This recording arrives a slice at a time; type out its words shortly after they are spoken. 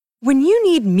When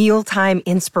you need mealtime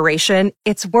inspiration,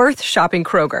 it's worth shopping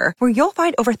Kroger, where you'll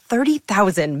find over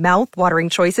 30,000 mouth-watering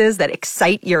choices that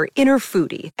excite your inner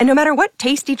foodie. And no matter what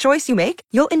tasty choice you make,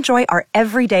 you'll enjoy our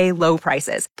everyday low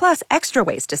prices, plus extra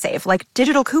ways to save, like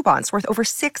digital coupons worth over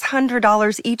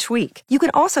 $600 each week. You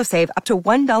can also save up to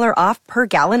 $1 off per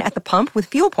gallon at the pump with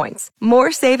fuel points.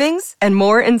 More savings and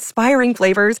more inspiring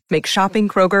flavors make shopping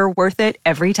Kroger worth it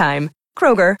every time.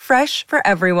 Kroger, fresh for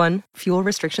everyone. Fuel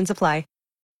restrictions apply.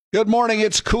 Good morning,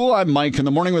 it's cool. I'm Mike in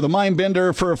the morning with a mind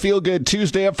bender for a feel-good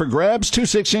Tuesday up for grabs. 2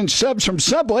 6-inch subs from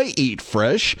Subway. Eat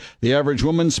fresh. The average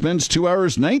woman spends 2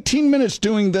 hours, 19 minutes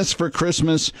doing this for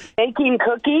Christmas. Baking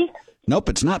cookies? Nope,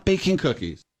 it's not baking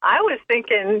cookies. I was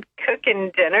thinking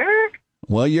cooking dinner.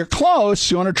 Well, you're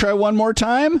close. You want to try one more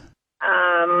time?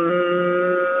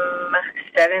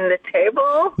 Setting the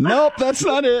table? Nope, that's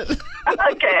not it.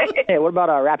 Okay. Hey, what about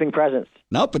wrapping presents?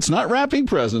 Nope, it's not wrapping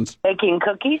presents. Baking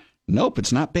cookies? Nope,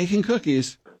 it's not baking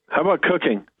cookies. How about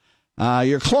cooking?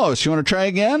 You're close. You want to try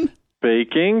again?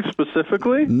 Baking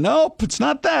specifically? Nope, it's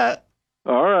not that.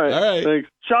 All right. Thanks.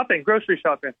 Shopping, grocery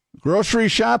shopping. Grocery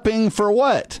shopping for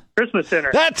what? Christmas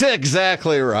dinner. That's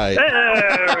exactly right.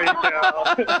 There we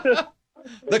go.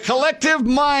 The collective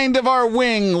mind of our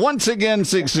wing once again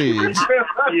succeeds.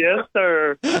 Yes,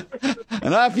 sir.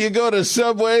 And off you go to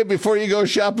Subway before you go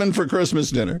shopping for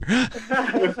Christmas dinner.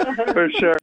 For sure.